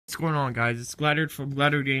going on, guys? It's Glad from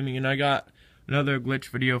Glad Gaming, and I got another glitch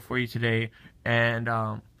video for you today. And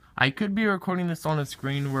I could be recording this on a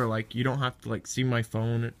screen where like you don't have to like see my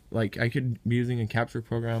phone. Like I could be using a capture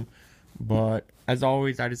program, but as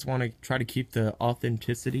always, I just want to try to keep the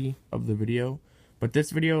authenticity of the video. But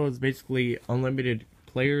this video is basically unlimited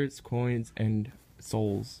players, coins, and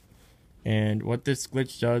souls. And what this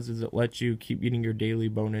glitch does is it lets you keep getting your daily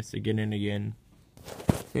bonus again and again.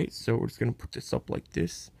 Okay, so we're just gonna put this up like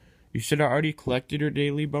this. You should have already collected your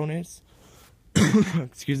daily bonus.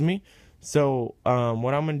 Excuse me. So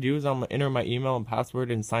what I'm gonna do is I'm gonna enter my email and password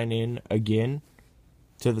and sign in again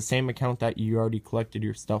to the same account that you already collected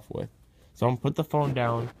your stuff with. So I'm gonna put the phone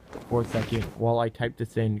down for a second while I type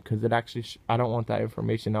this in, because it actually I don't want that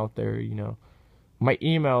information out there, you know. My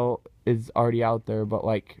email is already out there, but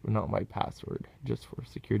like not my password, just for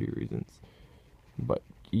security reasons. But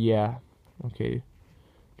yeah, okay.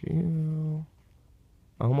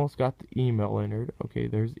 I almost got the email entered. Okay,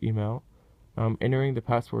 there's the email. I'm entering the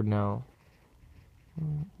password now.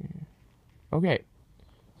 Okay,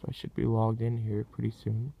 so I should be logged in here pretty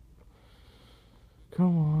soon.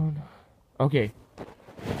 Come on. Okay,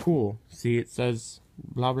 cool. See, it says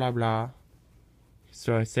blah blah blah.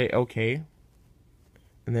 So I say okay,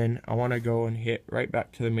 and then I want to go and hit right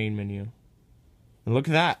back to the main menu. And look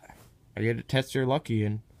at that, I get to test your luck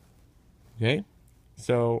again. Okay,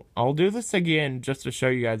 so I'll do this again just to show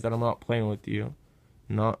you guys that I'm not playing with you,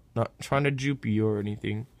 not trying to dupe you or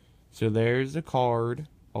anything. So there's a card.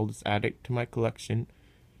 I'll just add it to my collection.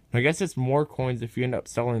 I guess it's more coins if you end up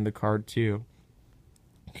selling the card too.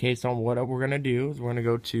 Okay, so what we're gonna do is we're gonna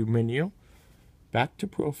go to menu, back to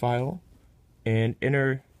profile, and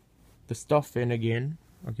enter the stuff in again.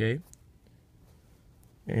 Okay,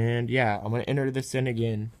 and yeah, I'm gonna enter this in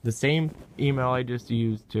again, the same email I just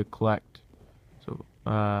used to collect. So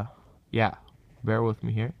yeah, bear with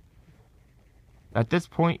me here. At this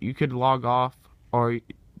point you could log off or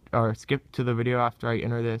skip to the video after I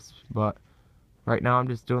enter this, but right now I'm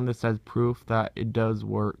just doing this as proof that it does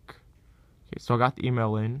work. Okay, so I got the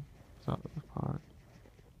email in.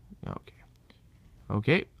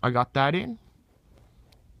 Okay, I got that in.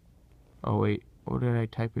 Oh wait, what did I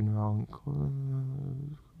type in wrong?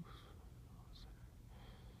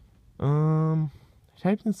 I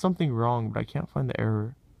typed in something wrong, but I can't find the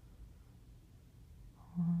error.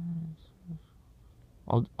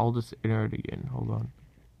 I'll just enter it again. Hold on.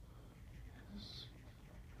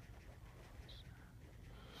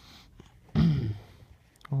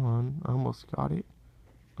 Hold on, I almost got it.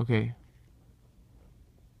 Okay.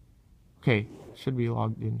 Okay, should be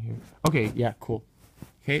logged in here. Okay, yeah, cool.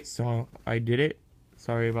 Okay, so I did it.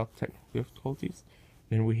 Sorry about the technical difficulties.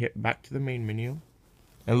 Then we hit back to the main menu.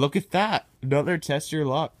 And look at that! Another test your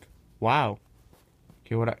luck. Wow.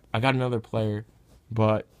 Okay, I got another player.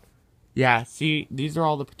 But yeah, see, these are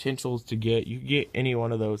all the potentials to get. You get any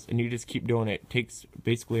one of those and you just keep doing it. It takes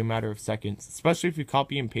basically a matter of seconds. Especially if you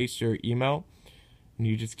copy and paste your email. And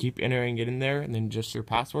you just keep entering it in there, and then just your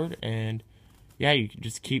password, and yeah, you can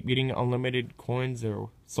just keep getting unlimited coins or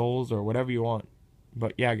souls or whatever you want.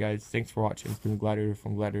 But yeah, guys, thanks for watching. It's been Glad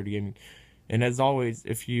from Glad Gaming. And as always,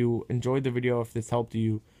 if you enjoyed the video, if this helped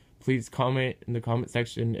you, please comment in the comment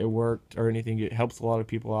section it worked or anything. It helps a lot of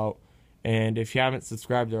people out. And if you haven't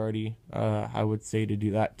subscribed already, I would say to do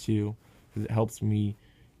that too, because it helps me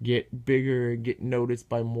get bigger, get noticed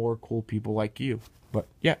by more cool people like you. But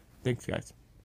yeah, thanks guys.